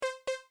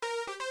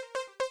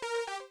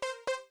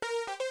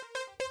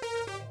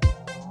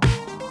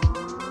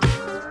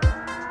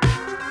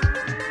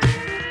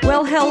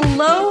Well,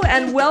 hello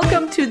and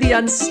welcome to the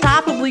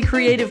Unstoppably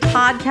Creative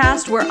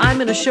podcast, where I'm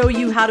going to show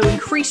you how to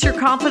increase your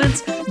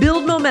confidence,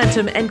 build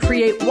momentum, and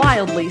create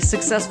wildly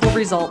successful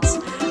results.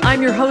 I'm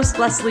your host,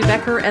 Leslie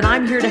Becker, and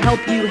I'm here to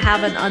help you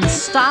have an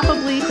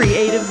unstoppably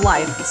creative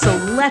life. So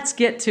let's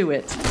get to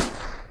it.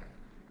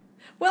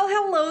 Well,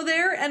 hello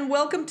there, and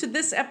welcome to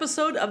this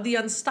episode of the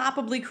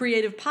Unstoppably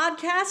Creative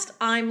podcast.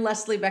 I'm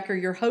Leslie Becker,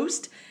 your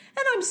host,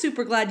 and I'm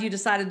super glad you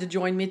decided to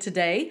join me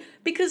today,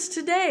 because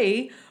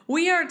today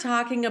we are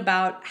talking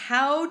about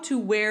how to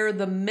wear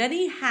the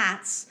many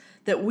hats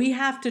that we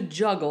have to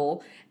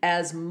juggle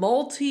as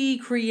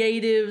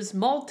multi-creatives,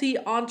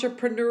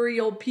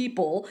 multi-entrepreneurial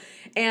people.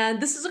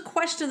 And this is a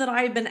question that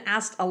I've been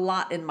asked a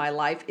lot in my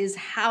life, is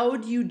how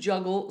do you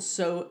juggle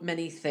so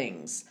many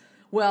things?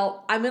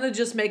 Well, I'm going to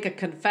just make a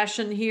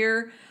confession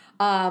here.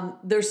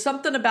 There's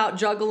something about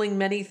juggling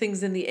many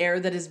things in the air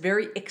that is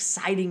very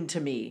exciting to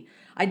me.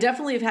 I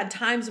definitely have had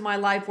times in my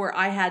life where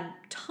I had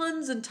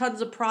tons and tons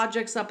of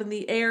projects up in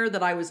the air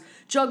that I was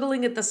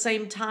juggling at the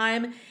same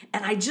time,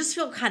 and I just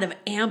feel kind of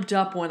amped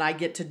up when I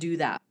get to do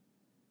that.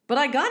 But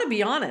I gotta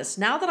be honest,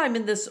 now that I'm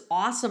in this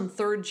awesome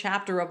third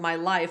chapter of my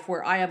life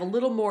where I have a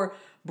little more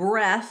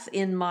breath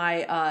in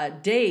my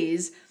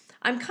days,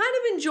 I'm kind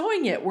of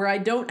enjoying it, where I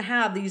don't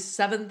have these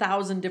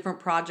 7,000 different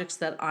projects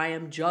that I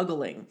am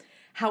juggling.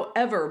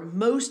 However,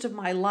 most of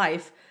my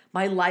life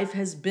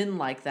has been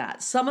like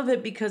that. Some of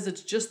it because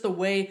it's just the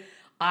way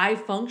I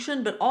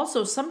function, but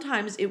also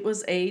sometimes it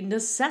was a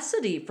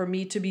necessity for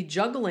me to be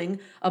juggling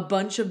a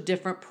bunch of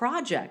different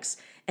projects.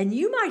 And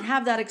you might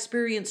have that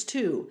experience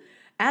too.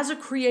 As a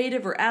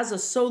creative or as a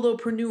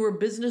solopreneur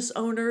business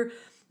owner,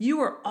 you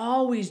are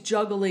always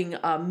juggling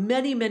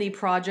many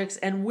projects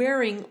and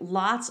wearing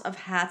lots of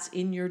hats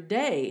in your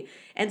day.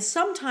 And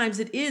sometimes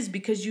it is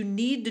because you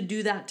need to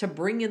do that to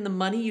bring in the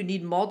money. You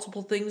need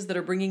multiple things that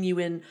are bringing you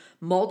in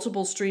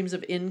multiple streams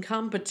of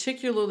income,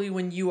 particularly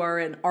when you are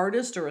an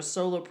artist or a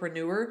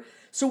solopreneur.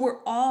 So we're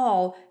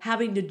all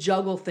having to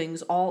juggle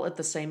things all at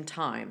the same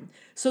time.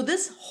 So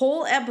this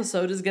whole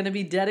episode is going to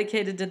be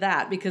dedicated to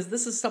that, because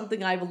this is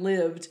something I've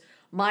lived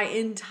my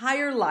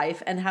entire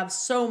life and have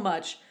so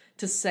much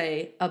to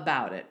say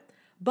about it.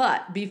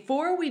 But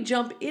before we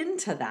jump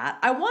into that,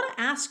 I want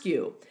to ask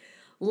you,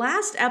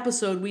 last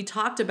episode we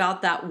talked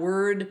about that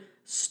word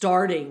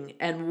starting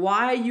and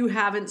why you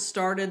haven't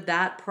started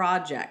that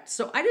project.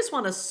 So I just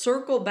want to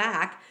circle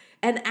back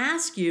and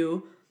ask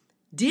you,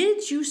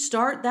 did you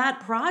start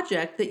that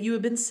project that you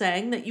have been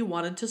saying that you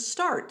wanted to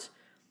start?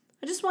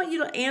 I just want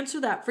you to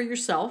answer that for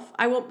yourself.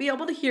 I won't be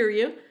able to hear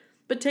you,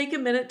 but take a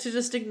minute to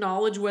just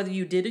acknowledge whether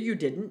you did or you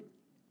didn't.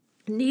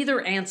 Neither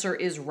answer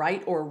is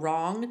right or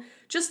wrong.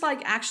 Just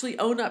like actually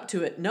own up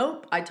to it.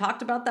 Nope, I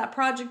talked about that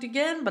project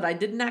again, but I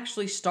didn't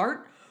actually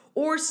start.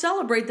 Or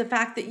celebrate the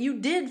fact that you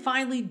did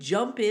finally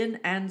jump in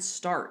and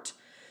start.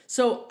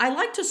 So I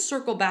like to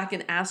circle back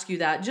and ask you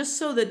that, just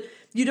so that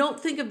you don't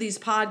think of these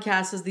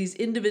podcasts as these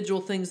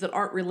individual things that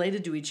aren't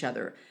related to each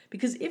other.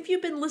 Because if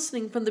you've been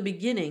listening from the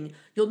beginning,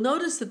 you'll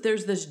notice that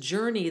there's this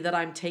journey that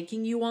I'm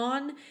taking you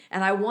on,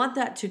 and I want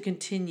that to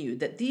continue,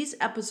 that these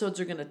episodes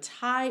are going to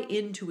tie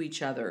into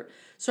each other.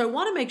 So I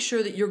want to make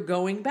sure that you're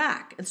going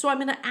back. And so I'm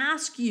going to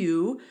ask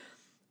you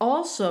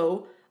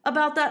also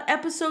about that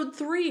episode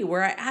 3,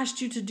 where I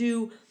asked you to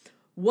do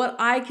what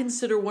I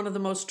consider one of the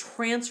most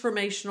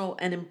transformational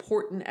and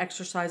important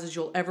exercises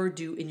you'll ever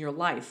do in your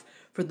life.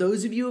 For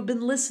those of you who have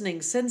been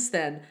listening since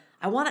then,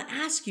 I want to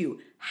ask you,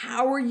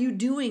 how are you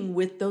doing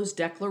with those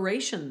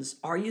declarations?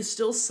 Are you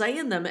still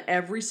saying them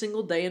every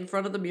single day in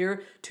front of the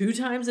mirror, 2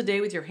 times a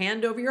day with your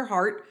hand over your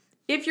heart?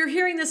 If you're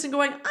hearing this and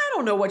going, I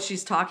don't know what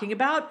she's talking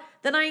about,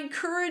 then I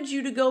encourage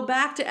you to go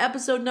back to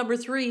episode number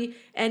 3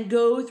 and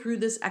go through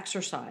this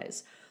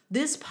exercise.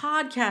 This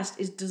podcast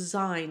is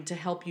designed to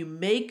help you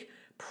make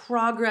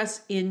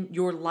progress in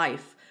your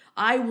life.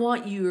 I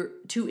want you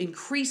to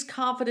increase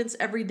confidence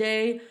every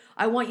day.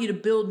 I want you to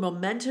build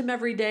momentum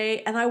every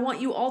day. And I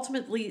want you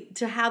ultimately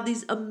to have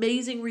these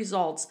amazing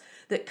results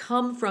that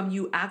come from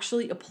you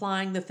actually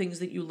applying the things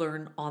that you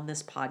learn on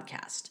this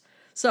podcast.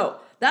 So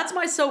that's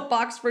my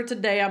soapbox for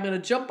today. I'm going to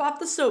jump off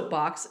the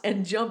soapbox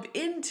and jump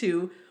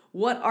into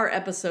what our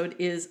episode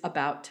is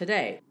about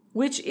today,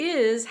 which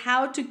is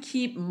how to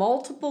keep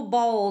multiple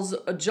balls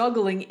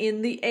juggling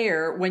in the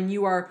air when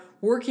you are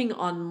working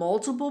on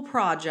multiple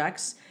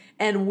projects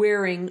and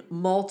wearing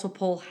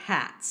multiple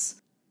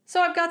hats.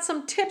 So I've got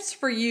some tips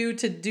for you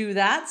to do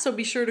that. So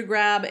be sure to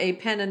grab a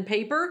pen and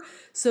paper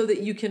so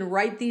that you can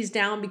write these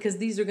down, because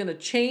these are going to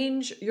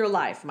change your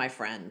life, my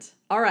friend.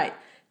 All right.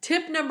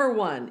 Tip number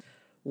 1.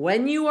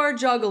 When you are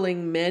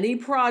juggling many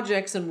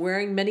projects and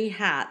wearing many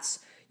hats,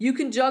 you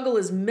can juggle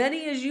as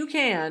many as you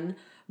can,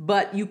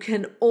 but you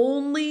can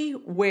only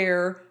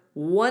wear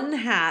one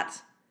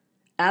hat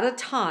at a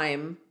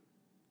time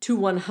to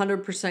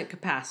 100%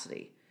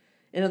 capacity.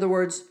 In other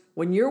words,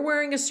 when you're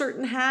wearing a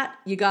certain hat,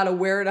 you got to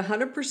wear it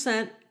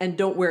 100% and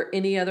don't wear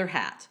any other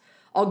hat.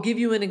 I'll give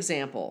you an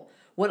example.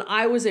 When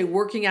I was a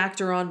working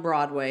actor on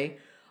Broadway,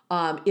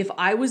 If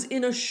I was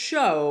in a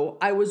show,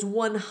 I was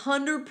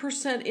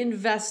 100%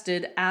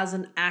 invested as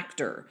an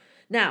actor.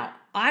 Now,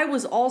 I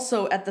was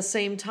also at the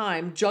same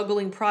time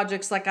juggling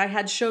projects, like I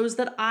had shows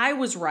that I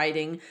was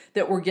writing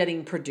that were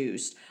getting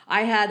produced.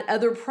 I had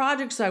other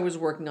projects I was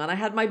working on. I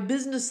had my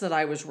business that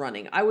I was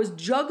running. I was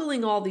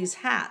juggling all these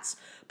hats.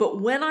 But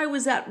when I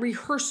was at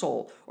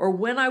rehearsal or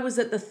when I was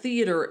at the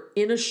theater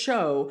in a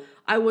show,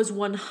 I was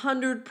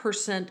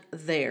 100%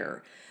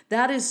 there.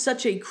 That is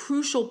such a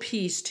crucial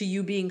piece to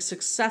you being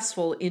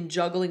successful in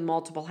juggling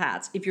multiple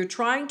hats. If you're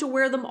trying to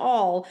wear them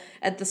all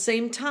at the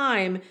same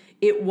time,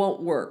 it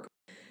won't work.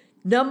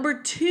 Number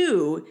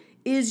 2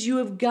 is you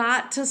have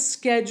got to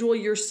schedule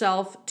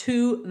yourself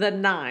to the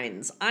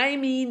nines. I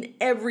mean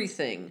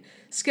everything.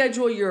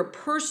 Schedule your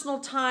personal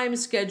time,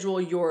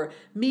 schedule your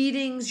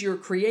meetings, your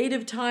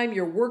creative time,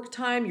 your work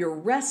time, your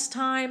rest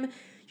time.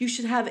 You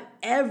should have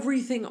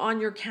everything on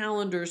your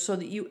calendar so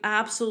that you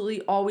absolutely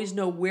always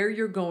know where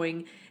you're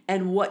going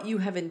and what you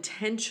have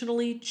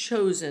intentionally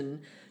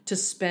chosen to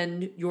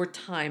spend your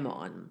time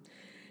on.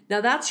 Now,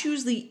 that's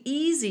usually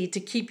easy to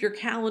keep your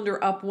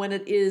calendar up when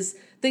it is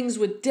things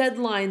with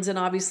deadlines and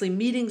obviously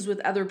meetings with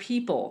other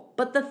people.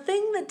 But the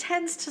thing that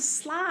tends to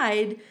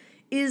slide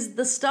is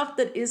the stuff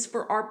that is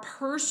for our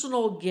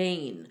personal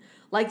gain,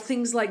 like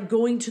things like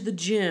going to the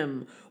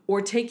gym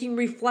or taking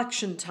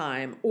reflection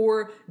time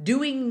or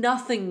doing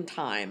nothing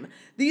time.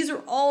 These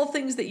are all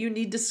things that you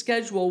need to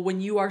schedule when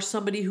you are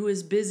somebody who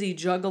is busy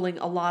juggling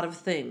a lot of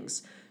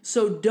things.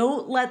 So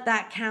don't let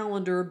that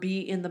calendar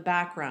be in the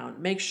background.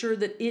 Make sure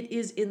that it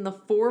is in the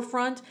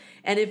forefront.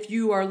 And if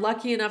you are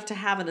lucky enough to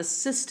have an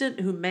assistant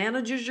who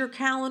manages your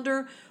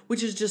calendar,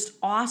 which is just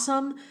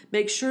awesome,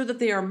 make sure that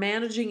they are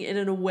managing it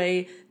in a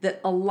way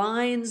that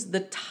aligns the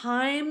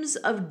times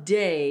of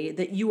day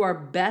that you are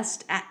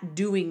best at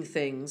doing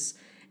things.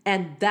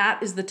 And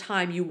that is the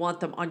time you want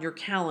them on your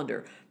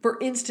calendar. For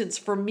instance,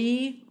 for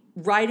me,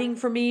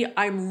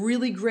 I'm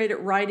really great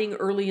at writing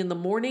early in the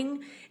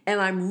morning,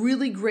 and I'm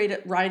really great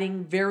at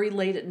writing very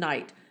late at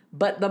night.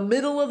 But the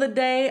middle of the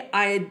day,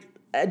 I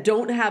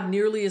don't have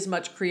nearly as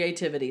much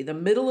creativity. The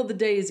middle of the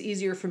day is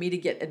easier for me to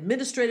get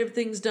administrative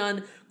things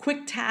done,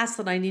 quick tasks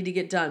that I need to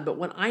get done. But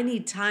when I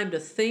need time to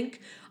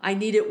think, I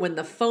need it when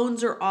the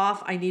phones are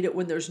off. I need it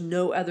when there's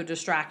no other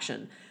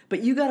distraction.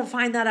 But you got to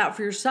find that out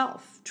for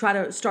yourself. Try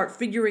to start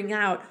figuring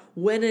out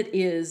when it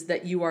is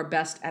that you are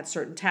best at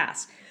certain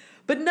tasks.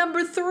 But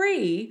number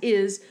 3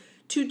 is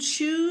to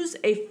choose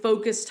a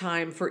focus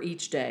time for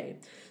each day.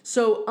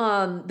 So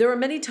there are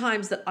many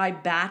times that I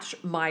batch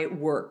my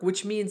work,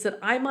 which means that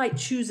I might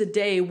choose a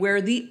day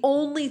where the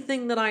only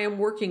thing that I am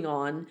working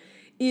on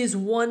is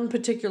one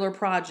particular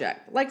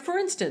project. Like for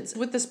instance,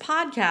 with this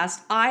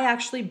podcast, I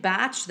actually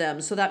batch them.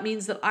 So that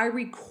means that I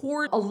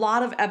record a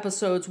lot of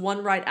episodes,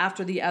 one right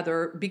after the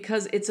other,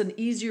 because it's an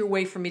easier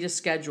way for me to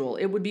schedule.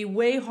 It would be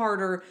way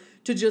harder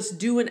to just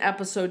do an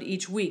episode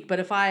each week. But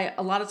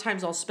a lot of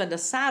times I'll spend a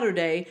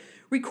Saturday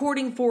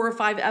recording 4 or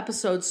 5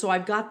 episodes, so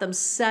I've got them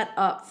set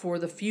up for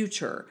the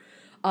future.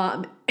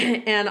 And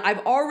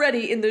I've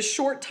already, in this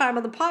short time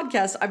on the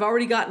podcast, I've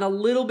already gotten a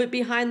little bit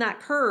behind that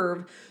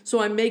curve.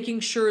 So I'm making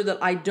sure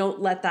that I don't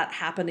let that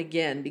happen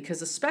again,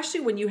 because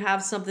especially when you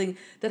have something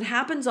that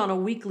happens on a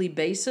weekly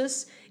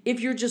basis, if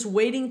you're just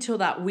waiting till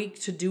that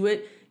week to do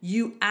it,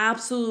 you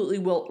absolutely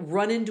will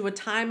run into a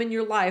time in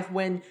your life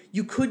when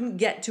you couldn't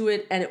get to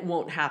it and it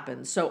won't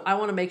happen. So I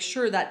want to make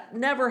sure that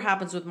never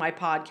happens with my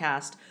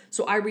podcast.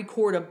 So I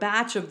record a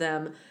batch of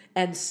them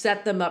and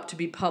set them up to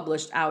be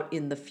published out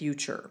in the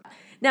future.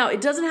 Now,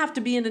 it doesn't have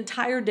to be an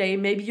entire day.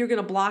 Maybe you're going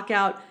to block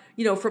out,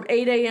 from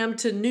 8 a.m.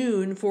 to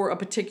noon for a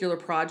particular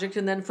project,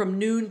 and then from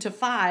noon to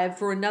 5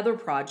 for another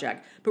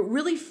project. But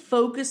really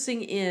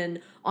focusing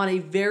in on a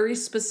very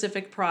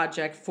specific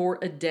project for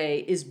a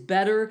day is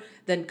better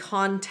than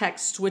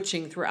context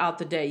switching throughout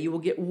the day. You will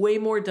get way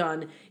more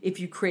done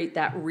if you create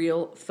that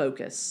real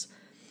focus.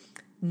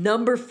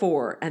 Number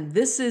 4, and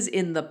this is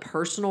in the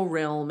personal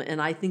realm,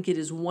 and I think it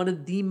is one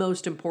of the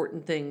most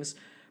important things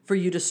for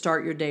you to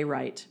start your day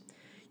right.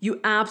 You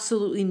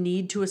absolutely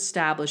need to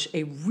establish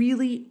a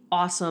really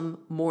awesome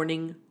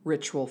morning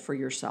ritual for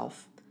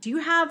yourself. Do you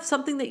have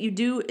something that you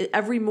do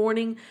every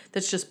morning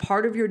that's just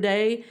part of your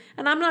day?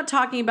 And I'm not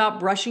talking about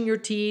brushing your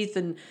teeth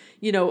and,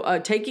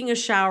 taking a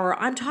shower.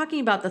 I'm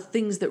talking about the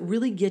things that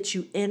really get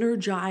you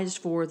energized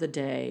for the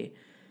day.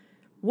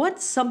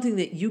 What's something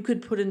that you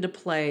could put into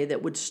play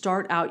that would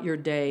start out your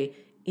day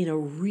in a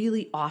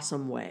really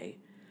awesome way?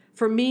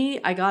 For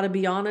me, I got to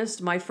be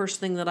honest, my first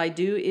thing that I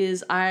do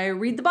is I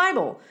read the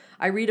Bible.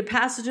 I read a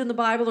passage in the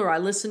Bible, or I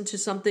listen to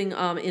something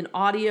in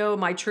audio.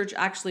 My church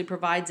actually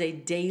provides a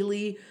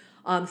daily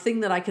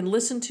thing that I can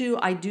listen to.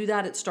 I do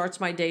that. It starts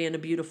my day in a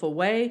beautiful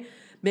way.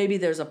 Maybe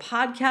there's a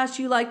podcast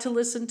you like to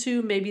listen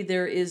to. Maybe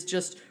there is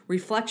just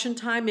reflection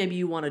time. Maybe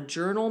you want to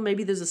journal.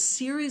 Maybe there's a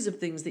series of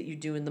things that you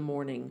do in the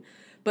morning.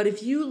 But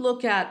if you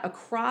look at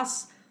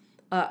across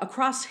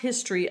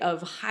history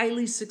of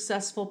highly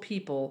successful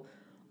people,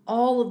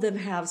 all of them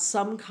have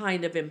some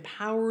kind of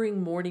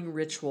empowering morning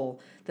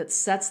ritual that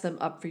sets them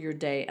up for your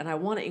day. And I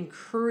want to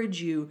encourage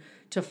you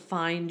to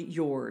find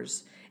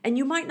yours. And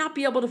you might not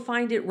be able to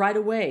find it right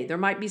away. There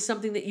might be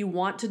something that you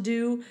want to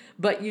do,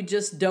 but you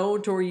just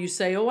don't, or you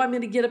say, oh, I'm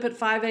going to get up at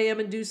 5 a.m.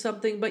 and do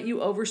something, but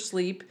you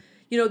oversleep.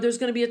 There's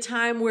going to be a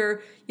time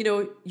where,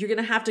 you're going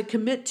to have to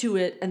commit to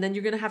it, and then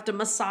you're going to have to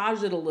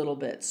massage it a little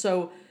bit.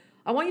 So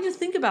I want you to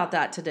think about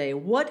that today.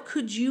 What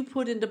could you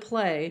put into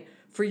play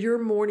for your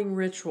morning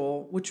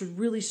ritual, which would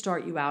really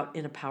start you out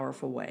in a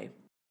powerful way?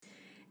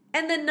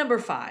 And then number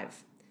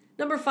five.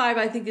 Number five,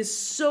 I think, is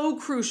so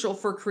crucial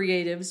for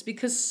creatives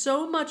because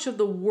so much of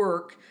the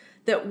work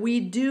that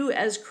we do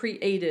as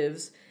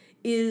creatives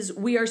is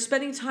we are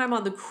spending time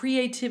on the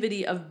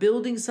creativity of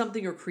building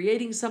something or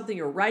creating something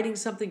or writing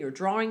something or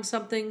drawing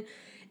something,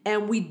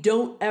 and we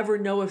don't ever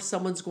know if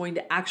someone's going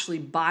to actually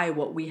buy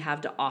what we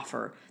have to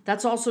offer.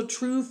 That's also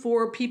true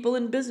for people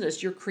in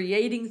business. You're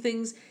creating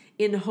things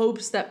in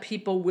hopes that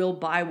people will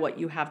buy what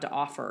you have to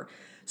offer.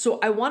 So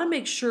I want to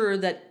make sure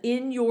that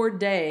in your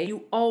day,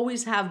 you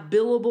always have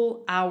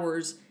billable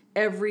hours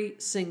every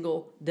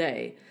single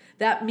day.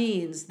 That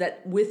means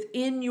that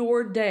within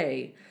your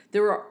day,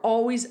 there are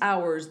always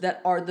hours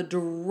that are the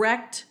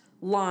direct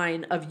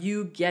line of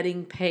you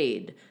getting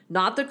paid.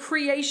 Not the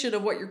creation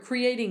of what you're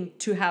creating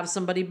to have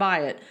somebody buy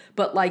it,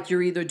 but like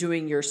you're either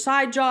doing your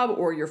side job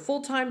or your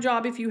full-time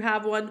job if you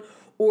have one,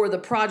 or the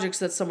projects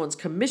that someone's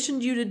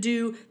commissioned you to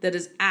do that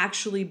is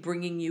actually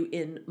bringing you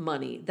in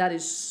money. That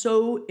is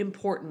so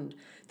important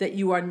that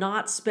you are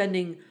not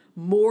spending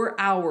more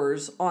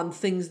hours on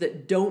things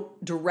that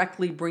don't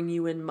directly bring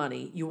you in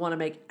money. You want to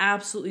make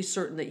absolutely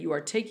certain that you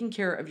are taking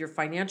care of your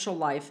financial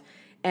life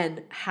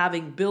and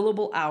having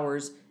billable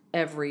hours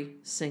every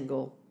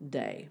single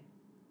day.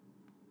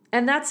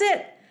 And that's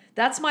it.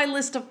 That's my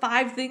list of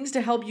 5 things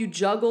to help you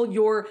juggle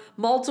your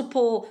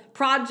multiple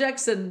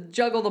projects and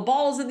juggle the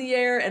balls in the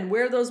air and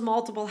wear those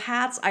multiple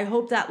hats. I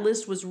hope that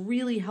list was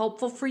really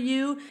helpful for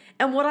you.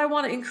 And what I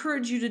want to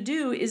encourage you to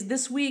do is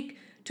this week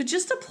to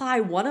just apply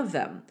one of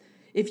them.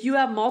 If you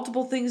have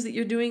multiple things that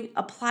you're doing,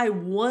 apply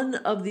one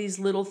of these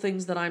little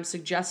things that I'm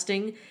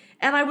suggesting.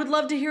 And I would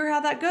love to hear how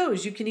that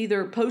goes. You can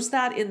either post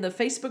that in the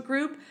Facebook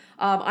group.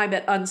 I'm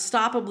at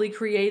Unstoppably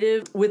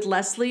Creative with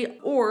Leslie,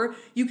 or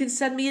you can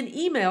send me an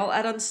email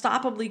at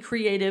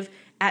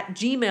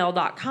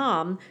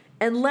unstoppablycreative@gmail.com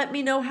and let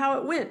me know how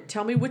it went.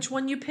 Tell me which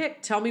one you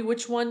picked. Tell me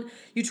which one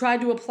you tried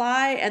to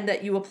apply and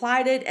that you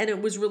applied it and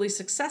it was really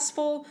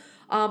successful.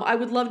 I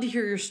would love to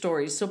hear your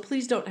stories, so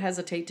please don't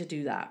hesitate to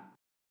do that.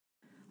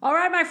 All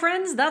right, my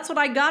friends, that's what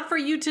I got for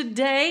you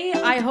today.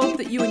 I hope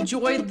that you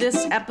enjoyed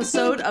this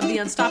episode of the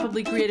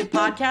Unstoppably Creative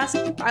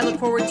Podcast. I look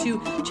forward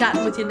to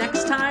chatting with you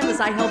next time as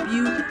I help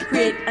you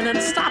create an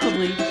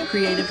unstoppably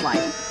creative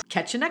life.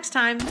 Catch you next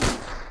time.